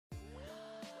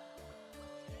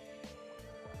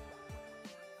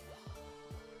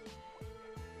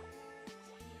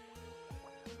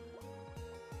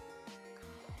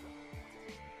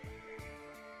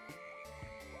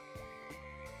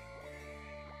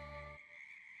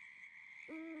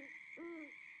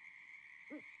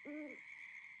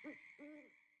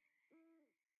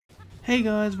Hey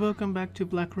guys, welcome back to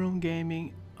Black Room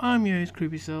Gaming. I'm your host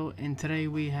Creepy Soul, and today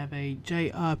we have a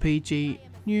JRPG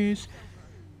news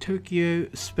Tokyo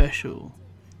special.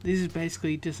 This is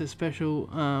basically just a special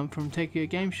from Tokyo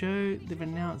Game Show. They've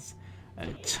announced a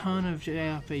ton of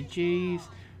JRPGs,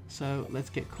 so let's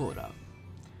get caught up.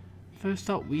 First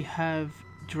up, we have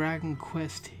Dragon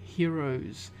Quest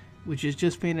Heroes, which has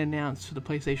just been announced for the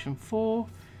PlayStation 4,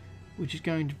 which is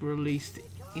going to be released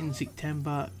in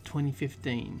September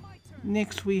 2015.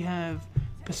 Next we have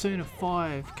Persona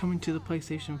 5 coming to the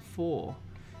PlayStation 4.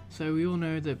 So we all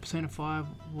know that Persona 5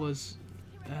 was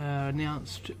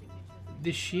announced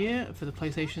this year for the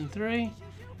PlayStation 3.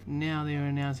 Now they're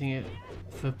announcing it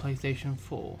for PlayStation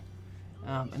 4.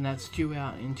 And that's due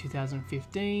out in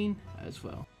 2015 as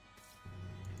well.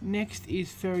 Next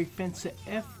is Fairy Fencer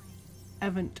F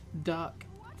Avant Dark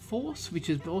Force, which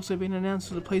has also been announced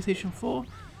for the PlayStation 4.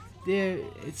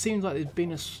 It seems like there's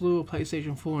been a slew of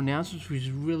PlayStation 4 announcements, which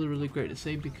is really great to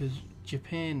see because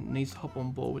Japan needs to hop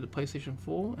on board with the PlayStation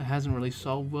 4. It hasn't really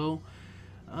sold well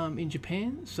in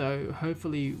Japan, so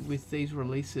hopefully with these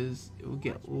releases it will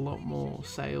get a lot more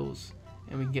sales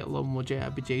and we can get a lot more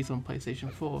JRPGs on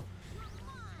PlayStation 4.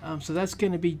 So that's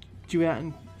going to be due out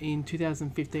in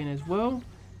 2015 as well.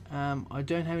 I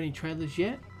don't have any trailers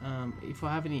yet. If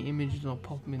I have any images, I'll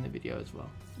pop them in the video as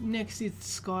well. Next is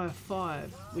Sky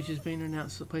 5, which has been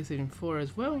announced for PlayStation 4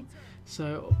 as well.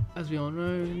 So, as we all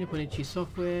know, Nipponichi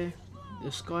Software,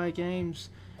 the Sky games,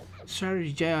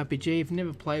 strategy JRPG. If you've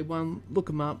never played one, look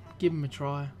them up, give them a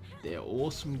try. They're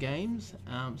awesome games.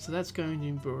 So that's going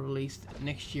to be released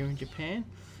next year in Japan.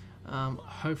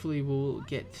 Hopefully we'll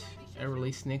get a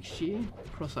release next year,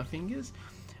 cross our fingers.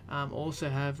 Also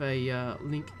have a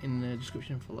link in the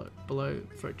description below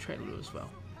for a trailer as well.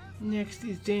 Next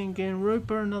is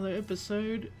Danganronpa, another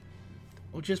episode.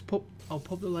 I'll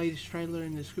pop the latest trailer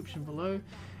in the description below.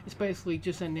 It's basically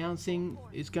just announcing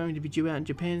it's going to be due out in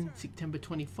Japan September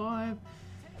 25.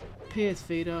 PS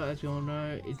Vita, as we all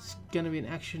know, it's going to be an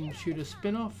action shooter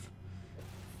spin-off.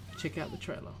 Check out the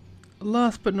trailer.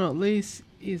 Last but not least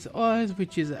is Eyes,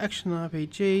 which is an action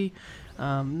RPG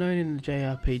known in the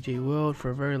JRPG world for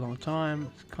a very long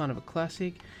time. It's kind of a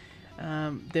classic.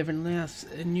 They've announced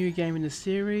a new game in the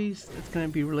series that's going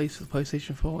to be released for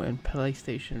PlayStation 4 and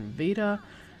PlayStation Vita,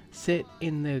 set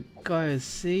in the Gaia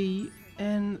Sea,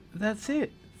 and that's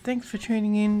it. Thanks for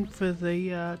tuning in for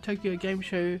the Tokyo Game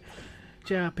Show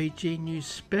JRPG news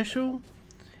special.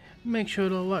 Make sure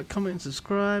to like, comment and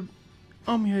subscribe.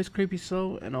 I'm your host Creepy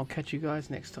Soul, and I'll catch you guys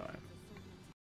next time.